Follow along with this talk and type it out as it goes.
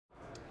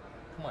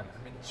come on.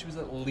 I mean, she was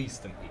at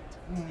least an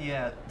 8.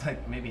 Yeah,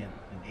 like maybe an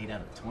 8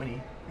 out of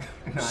 20.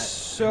 Not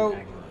So,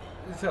 an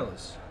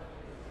fellas,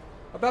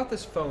 about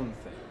this phone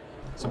thing.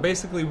 So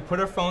basically, we put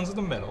our phones in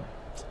the middle,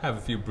 have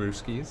a few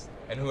brewskis,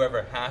 and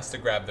whoever has to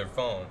grab their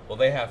phone, well,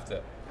 they have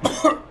to.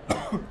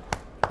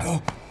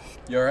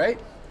 You alright?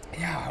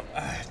 Yeah,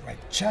 my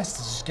chest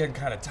is just getting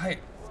kind of tight.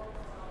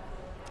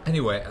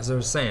 Anyway, as I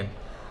was saying,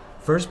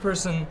 first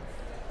person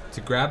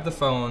to grab the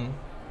phone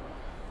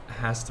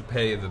has to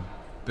pay the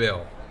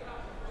bill.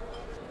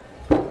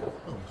 Oh,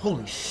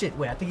 holy shit!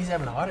 Wait, I think he's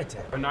having a heart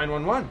attack. Or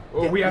 911.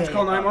 Or Yeah, we have yeah, to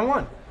call yeah.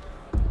 911.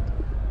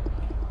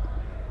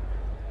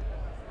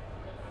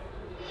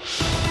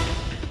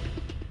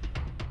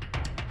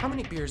 How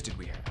many beers did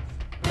we have?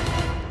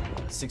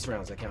 6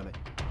 rounds, I counted.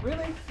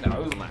 Really?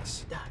 No, it was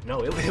less.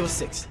 No, it was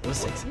 6. It was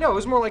 6. No, it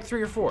was more like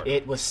 3 or 4.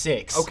 It was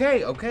 6.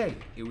 Okay.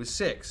 It was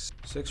 6.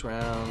 6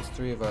 rounds,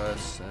 3 of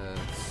us.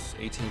 It's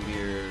 18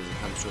 beers. It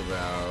comes to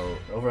about...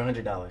 Over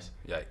 $100.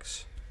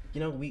 Yikes. You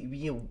know,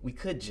 we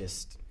could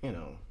just,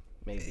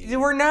 maybe.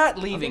 We're not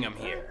leaving him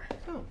here.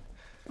 Oh.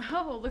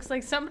 Oh, looks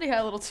like somebody had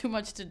a little too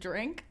much to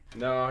drink.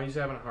 No, he's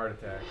having a heart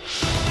attack.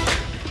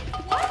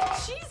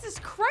 What? Jesus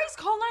Christ,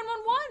 call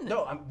 911.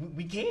 No,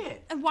 we can't.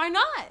 And why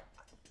not?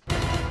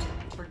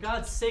 For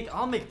God's sake,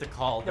 I'll make the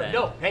call then.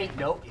 No, hey,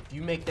 no. If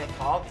you make that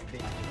call,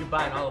 then you're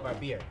buying all of our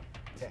beer.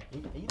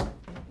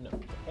 No.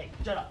 Hey,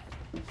 shut up.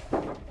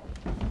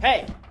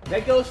 Hey,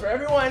 that goes for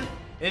everyone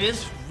in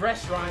this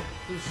restaurant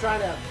who's trying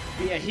to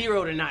be a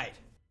hero tonight.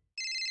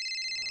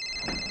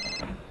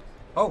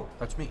 Oh,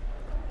 that's me.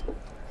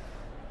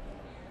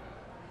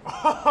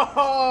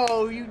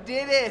 Oh, you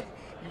did it.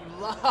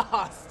 You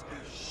lost.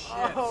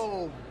 Shit.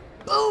 Oh,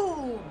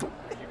 boom.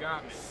 You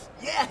got me.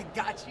 Yeah,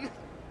 got you.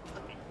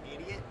 Fucking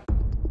idiot.